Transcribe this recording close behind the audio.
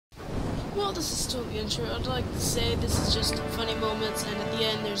while this is still the intro, I'd like to say this is just funny moments, and at the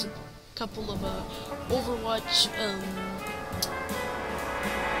end there's a couple of Overwatch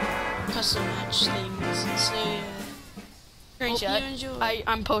custom match things. So hope you enjoy.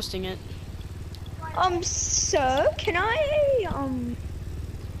 I'm posting it. Sir, can I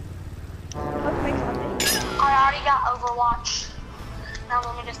make something? I already got Overwatch. Now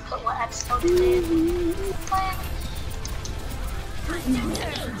let me just put what episode it is.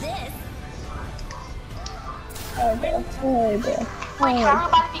 Wait,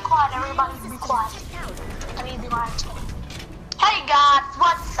 everybody be quiet, everybody be quiet. I need to be quiet. Hey guys,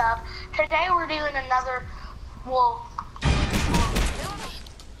 what's up? Today we're doing another, well,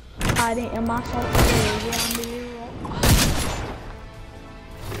 I didn't myself.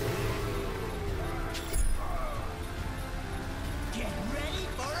 Get ready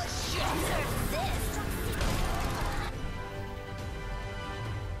for a shot.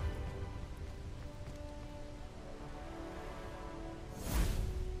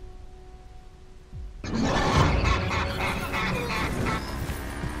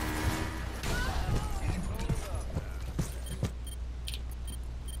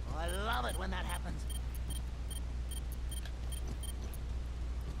 I love it when that happens.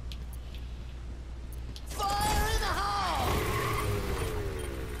 Fire in the hole!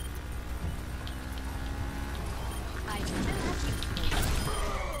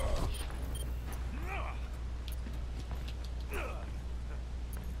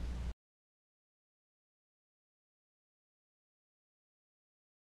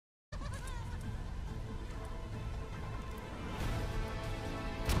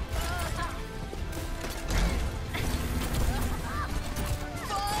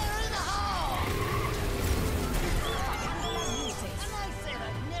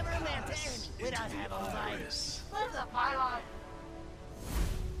 Without having a virus. what's up, highlight?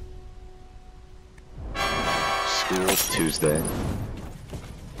 School's Tuesday,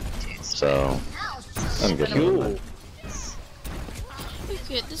 so I'm good. Cool.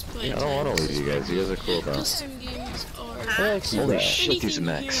 Okay, at this point, I don't want to leave you guys. You guys are cool though. custom games are. Holy shit, these Anything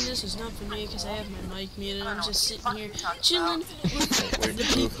are you hear in max. this is not for me because I have my mic muted. I'm just sitting here chilling with the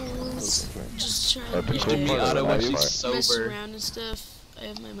people, just trying The cool to part of the nice part. mess around and stuff. I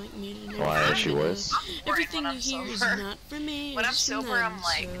have my mic muted and Why, everything. she was? Everything you hear is not for me. When I'm it's from sober, them, I'm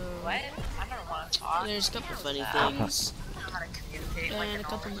like, so what? I don't want to talk. There's a couple funny I things. don't know how to communicate like And a a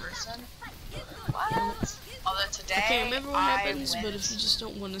couple normal not. person. What? Although today, I can't remember what happens, I but if you just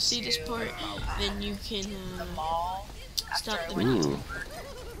don't want to see this part, then you can the mall stop after the I video. Ooh. went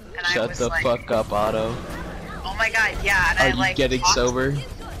and I Shut was the like, fuck up, Otto. oh my god, yeah. And Are I you like getting talked- sober?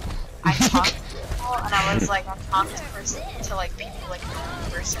 I talked to people and I was like, I'm talking to like people like a normal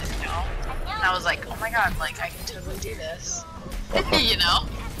person, you know? And I was like, oh my god, like I can totally do this. You know?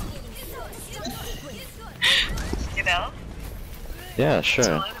 You know? Yeah,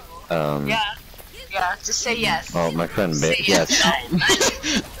 sure. Yeah. Yeah, just say yes. Oh, my friend Say yes,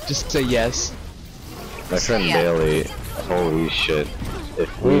 Just say yes. my friend Yeah. Bailey. Holy shit!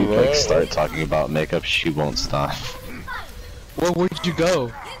 If we like start talking about makeup, she won't stop. Where'd you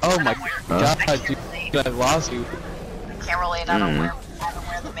go? Oh my god, dude, I lost you. I can't relate, I don't wear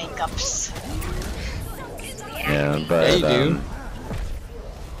the makeups. Yeah, but Yeah, you do.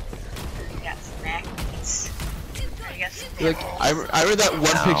 Yeah, snacks. I guess Like, I read that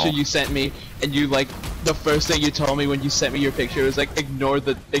one Ow. picture you sent me, and you like, the first thing you told me when you sent me your picture was like, ignore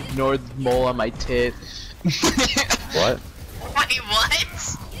the mole on my tit. what? Wait,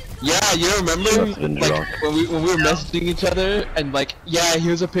 what? Yeah, you don't remember? Must've been Like, drunk. when we were messaging each other, and like, yeah,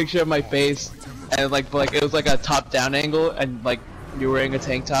 here's a picture of my face, and like, it was like a top-down angle, and like, you're wearing a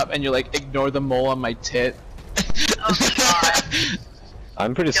tank top, and you're like, ignore the mole on my tit. Oh my god.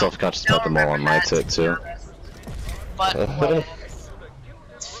 I'm pretty self-conscious about the mole on my tit too. But whatever.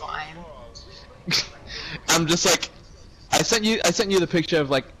 It's fine. I'm just like, I sent you the picture of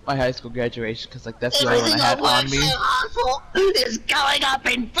like my high school graduation because like that's the only one I had on me. is going up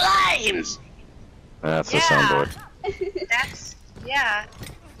in flames! That's the Yeah. soundboard. That's yeah.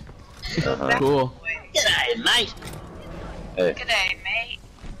 Cool. G'day, mate. Hey, G'day, mate.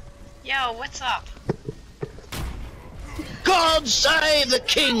 Yo, what's up? God save the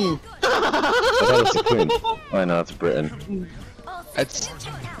king! I thought it was the Queen. I know it's Britain. It's,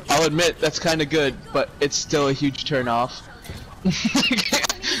 I'll admit that's kind of good, but it's still a huge turn off.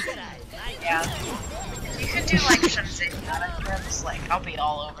 Yeah. You could do like some trips, like I'll be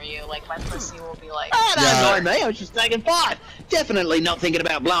all over you. Like my pussy will be like. Oh, don't Yeah. mind me, I was just taking part. Definitely not thinking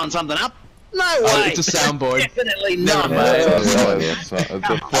about blowing something up. No way! Oh, it's a soundboard. Definitely Never not. mind. It's a I fucking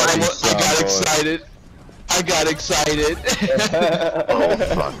got soundboard. excited. I got excited. Oh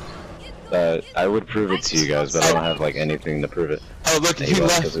fuck. Yeah, I would prove it to you guys, but I don't have like anything to prove it. Oh look, He he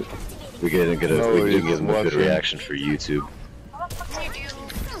left left. 'cause we didn't get a No, we didn't he's give him a good watching. reaction for YouTube. What the fuck do you do?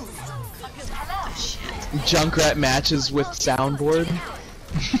 Hello, shit. Junkrat matches with soundboard.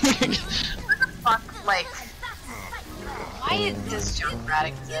 What the fuck, like... Why does Junkrat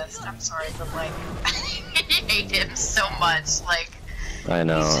exist? I'm sorry, but like... I hate him so much, like... I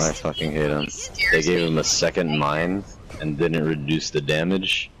know, I fucking hate him. They gave him a second mind and didn't reduce the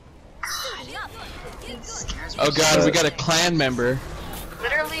damage. It scares me. Oh god, we got a clan member.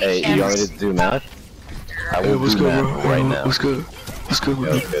 Literally, Hey, you want me to do math? I will do math right now. What's good? What's good?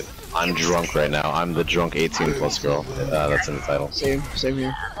 Yeah, good. I'm drunk right now. I'm the drunk 18 plus girl. That's in the title. Same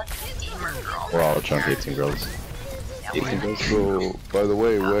here. gamer girl. We're all drunk 18 girls. 18 girls? So, by the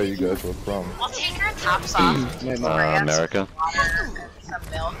way, where you guys are from? I'll take her tops off. America. Water, some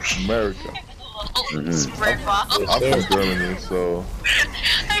milk. America. Mhm. Spray bottle. I'm from Germany, so...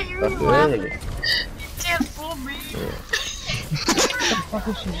 I hear you laughing. You can't fool me.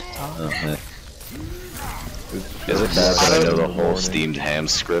 Okay. Is it bad that I know the whole steamed ham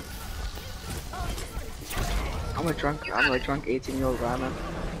script? I'm a drunk 18-year-old Rana.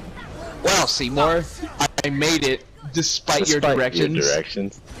 Well, Seymour, I made it despite your directions.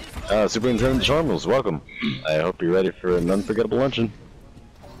 Superintendent Charmels, welcome. I hope you're ready for an unforgettable luncheon.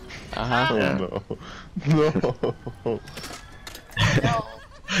 Uh-huh. Yeah. Oh, no. No.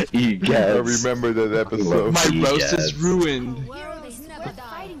 You I guys. remember that episode. My roast Yes. is ruined.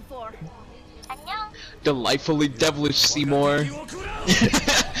 Delightfully devilish, Seymour.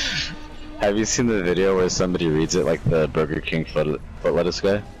 Have you seen the video where somebody reads it like the Burger King foot lettuce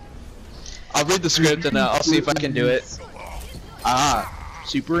guy? I'll read the script and I'll see if I can do it.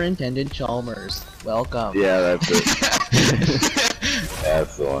 Superintendent Chalmers, welcome. Yeah, that's it.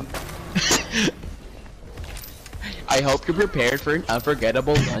 That's the one. I hope you're prepared for an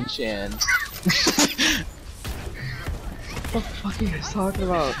unforgettable luncheon. What the fuck are you guys talking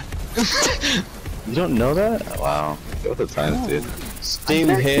about? You don't know that? Wow. Go with the times, dude. Steamed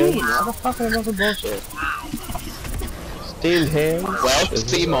ham. What the fuck is another bullshit? Steamed ham. Well,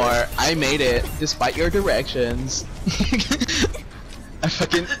 Seymour, I made it despite your directions. I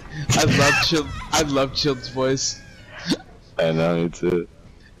love Child's voice. I know, me too.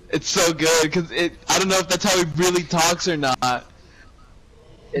 It's so good because I don't know if that's how he really talks or not.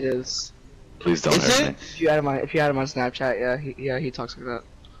 It is. Please don't Is hurt it? me. If you add him on Snapchat, he talks like that.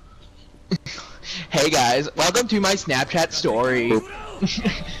 Hey guys, welcome to my Snapchat story.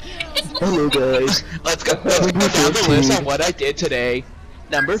 Hello guys. Let's go down the list on what I did today.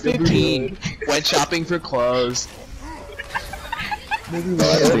 Number 15, went shopping for clothes. The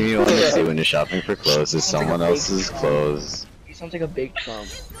last thing you want to see when you're shopping for clothes is someone else's clothes. He sounds like a big Trump.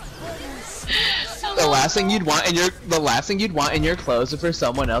 The last thing you'd want in your clothes is for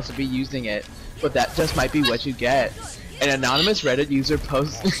someone else to be using it, but that just might be what you get. An anonymous Reddit user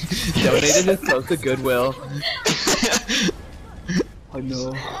donated his clothes to Goodwill. I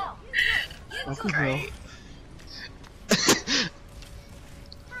know. That's great.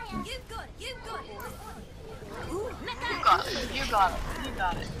 You got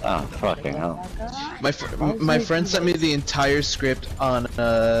it. Oh, fucking hell. My friend sent me the entire script on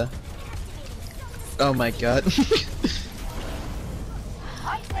oh my god.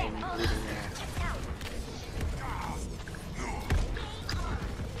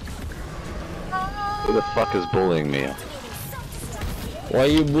 Who the fuck is bullying me? Why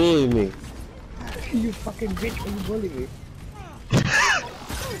you bullying me? You fucking bitch, why you bullying me?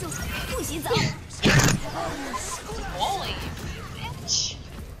 Bully, bitch.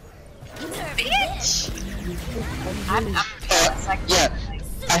 Bitch. Yeah,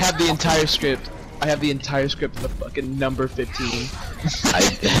 I have the entire script. I have the entire script for the fucking number 15.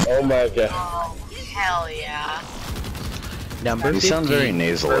 Oh my god. Oh, hell yeah. Number 15. You sound very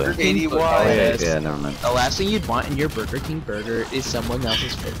nasal. Burger King foot Oh, yeah, fungus. yeah, never mind. The last thing you'd want in your Burger King burger is someone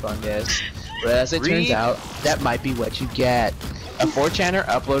else's foot fungus. But as it turns out, that might be what you get. A 4chaner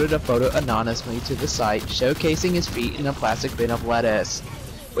uploaded a photo anonymously to the site showcasing his feet in a plastic bin of lettuce.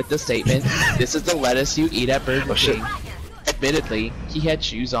 With the statement, "This is the lettuce you eat at Burger King." Admittedly, he had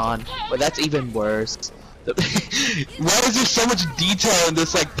shoes on, but that's even worse. Why is there so much detail in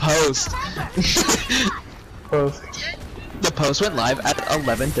this like post? The post went live at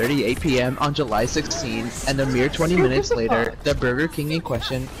 11:38 p.m. on July 16, and a mere 20 minutes later, the Burger King in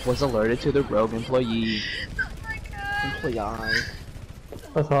question was alerted to the rogue employee.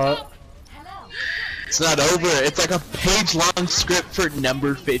 That's hot. It's not over. It's like a page-long script for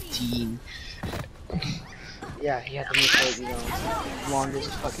number 15. Yeah, he had to make it, you know, longest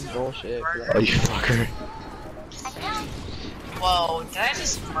fucking bullshit. Oh, you fucker. Whoa, did I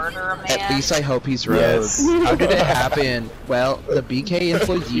just murder a man? At least I hope he's rogue. Yes. How did it happen? Well, the BK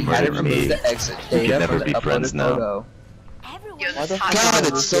employee hadn't removed the exit data never from the be friends uploaded now. photo. Yo, Why this the hot fuck God,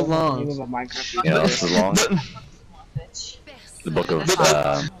 dog it's so long. Name of a Minecraft You know, it's YouTuber. long. bitch. The book of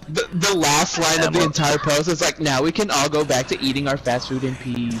The last line of the Emma. entire post is like, now we can all go back to eating our fast food in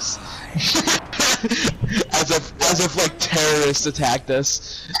peace. as if like terrorists attacked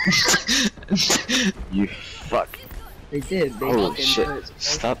us. you fuck. They did. They Oh fucking shit! put-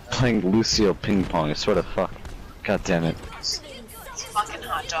 Stop playing Lucio ping pong. I swear to fuck. God damn it. It's fucking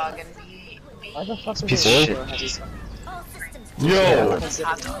hot dog and be Why the fuck is Piece it of shit. Yo!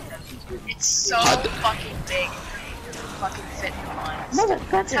 hot dog. It's so fucking big. It doesn't fucking fit in one.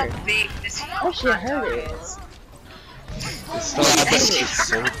 That's how Motherfucker. big this Oh shit, hot dog hurt it. is. It's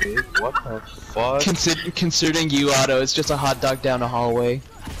so big. What the fuck? Considering you, Otto, it's just a hot dog down a hallway.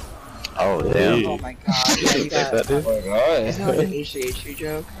 Oh damn. Oh my god. Yeah, you got. That dude? Isn't that an HHU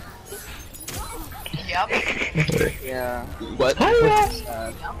joke? Yep. Yeah. What?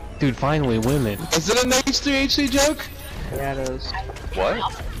 Dude, finally women. Is it an H3HC joke? Yeah, it is. What?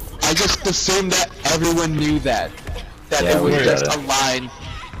 I just assumed that everyone knew that. That Yeah, it was we just got a it. line.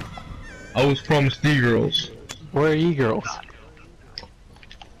 I was promised e-girls. Where are e-girls?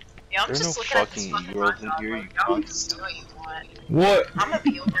 Yeah, I'm There are just no looking at this fucking fucking e-girls hot in dog. here, Like, you y'all cunt. just do what you want. What? I'm gonna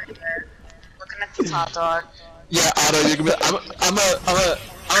be over here looking at this hot dog. Yeah, Otto, you're gonna be, I'm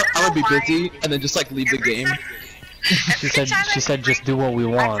gonna be busy and then just like leave the game. She said just do what we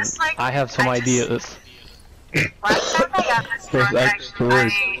want. just, like, I have some I just- ideas. Last time I got this There's project,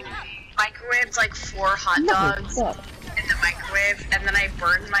 stories. I microwaved like 4 hot dogs in the microwave, and then I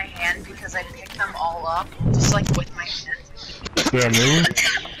burned my hand because I picked them all up, just like with my hand. Yeah, man.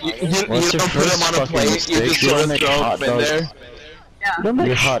 You What's your don't put them first on a fucking plate, you mistake? just You sort don't of make throw hot them in dogs. there. Yeah. Don't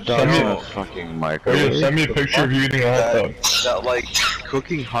make hot dogs Send in me- a Fucking Oh, yeah, microwave. send me a picture of you eating a hot dog. That like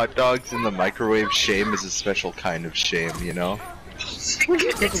cooking hot dogs in the microwave shame is a special kind of shame, you know? What are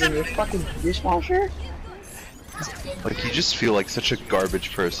you cooking in your fucking dishwasher? Like you just feel like such a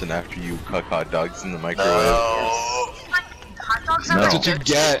garbage person after you cook hot dogs in the microwave. Hot dogs are No. That's what you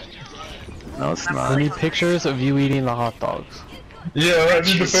get. No, it's We not. need pictures of you eating the hot dogs. Yeah, I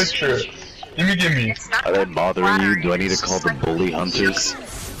need the picture. Gimme. It's not Are they gonna be bothering you? flattering, Do I need to it's call just the like bully you hunters?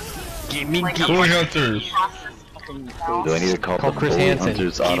 like a Bully hunters. Do I need to call Call the Chris bully Hansen.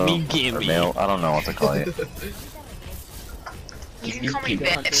 hunters, Otto? Or male? I don't know what to call you. You can call me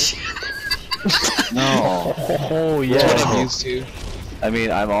bitch. No. Oh That's what yeah. I'm used to. I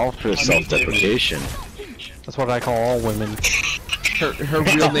mean, I'm all for self-deprecation. That's what I call all women. Her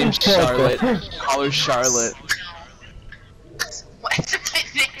real name's Charlotte. Call her Charlotte. What?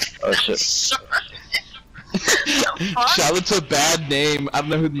 Oh shit. Charlotte's a bad name. I don't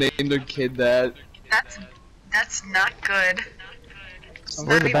know who named their kid that. That's not good.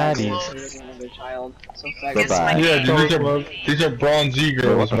 We're the Not baddies. even close. Another child. So Guess Bye-bye. my- Yeah, these are bronze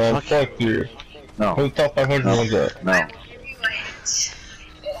e-girls, What the man. fuck? Fuck you. No. Who's top 500 ones at? No. It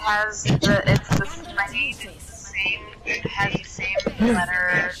has my name is the same, it has the same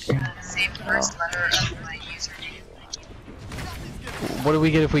letter, the same first letter of my username. What do we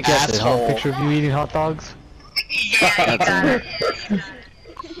get if we get this? Asshole. A picture of you eating hot dogs? Yeah, you got it.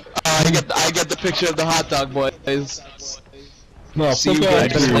 I get the picture of the hot dog, boys. No, See fuck you I out.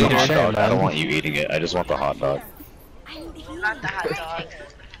 just want the hot Share, dog. I don't man. want you eating it. I just want the hot dog. Not the hot dog.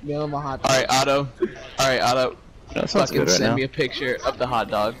 Mail him a hot dog. Alright, Otto. Alright, Otto. That sounds Fucking good right send now. me a picture of the hot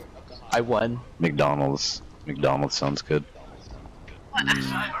dog. I won. McDonald's. McDonald's sounds good. What? I'm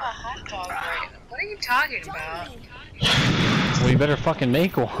not a hot dog, right? What are you talking about? We better fucking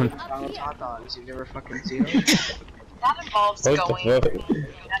make one. McDonald's hot dogs. You've never fucking seen them? That involves What going. the fuck?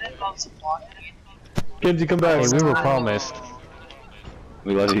 That involves walking. Kenzie, come back. Hey, we were promised.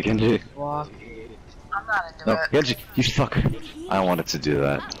 We love you, Genji. I'm not into No, it. Genji, you fucker. I wanted to do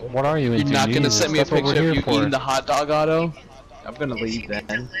that. What are you You're into? not gonna Jesus, send me a that's what we're picture of here you for. eating the hot dog, Otto? I'm gonna If you leave can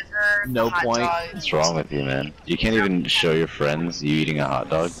then. deliver No the hot point. dog, What's wrong with you, man? You can't even show your friends you eating a hot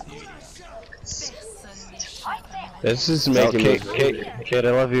dog. This is No, Kate, I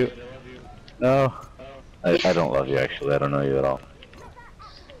love you. No. I don't love you, actually. I don't know you at all.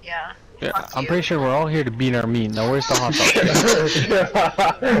 Yeah. Yeah, Fuck I'm you. pretty sure we're all here to beat our meat. Now where's the hot dog?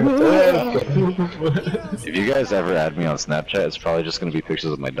 If you guys ever add me on Snapchat, it's probably just gonna be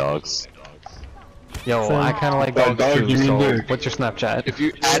pictures of my dogs. Yo, I kinda like That dogs dog too, you mean so dick. what's your Snapchat? If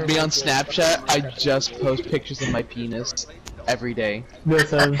you add me on Snapchat, I just post pictures of my penis every day.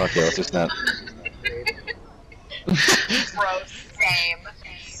 Fuck yeah, what's your Snap? Bro, same.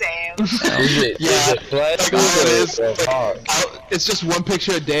 Yeah, like all it is, it's just one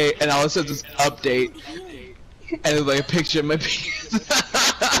picture a day, and all it says is update. And it's like a picture of my penis.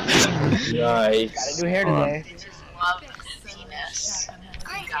 Nice. Gotta do hair today. I just love his penis.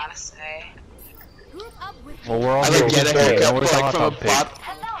 I gotta say. Well, we're all I like get a haircut, we're but like talking from a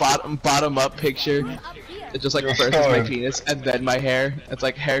about bottom up picture. It's just like first is my penis and then my hair. It's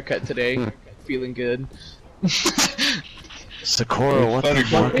like haircut today, feeling good. Sakura, what the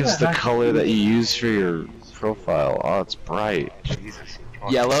fuck is the color that you use for your profile? Oh, it's bright.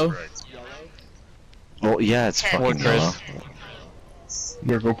 Yellow. Well, yeah, it's fucking yellow.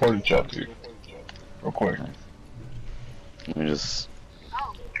 Yeah, go party chat, dude. Real quick. Let me just.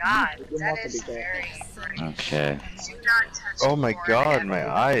 Oh god, that is very bright. Okay. Do not touch Oh my the god, forehead. my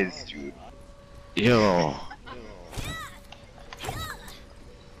eyes, dude. Yo.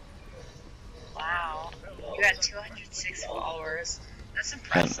 Wow. You got 206 followers. That's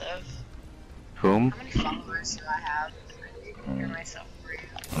impressive. Whom? How many followers do I have? I figure myself for you.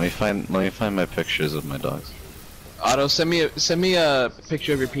 Let me find my pictures of my dogs. Otto, send me a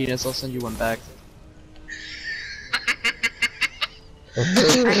picture of your penis. I'll send you one back. I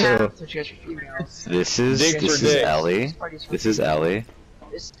have to check for females. This is Ellie. This is Ellie.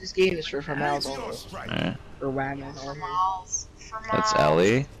 This game is for males only. Alright. For wagons only. That's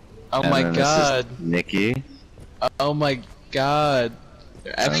Ellie. Oh And my then god. This is Nikki. Oh my god.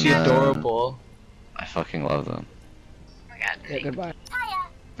 They're actually And then- adorable. I fucking love them. Oh my god. Yeah, goodbye.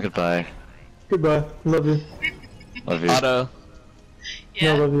 Goodbye. Goodbye. Love you. Love you. Otto,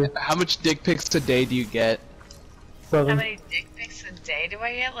 Yeah. love you. how much dick pics a day do you get? How 7. many dick pics a day do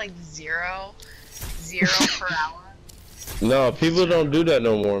I get? Like 0? 0 per hour? No, people don't do that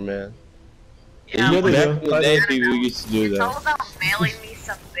no more, man. Yeah, Yeah, they Back do. in the day, people used to do it's all that. about mailing me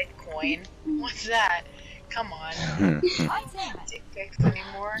some Bitcoin. What's that? Come on. Dick pics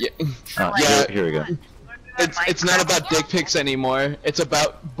anymore? Yeah. Yeah. Here we go. It's not about dick pics anymore. It's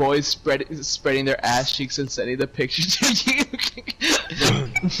about boys spreading their ass cheeks and sending the picture to you.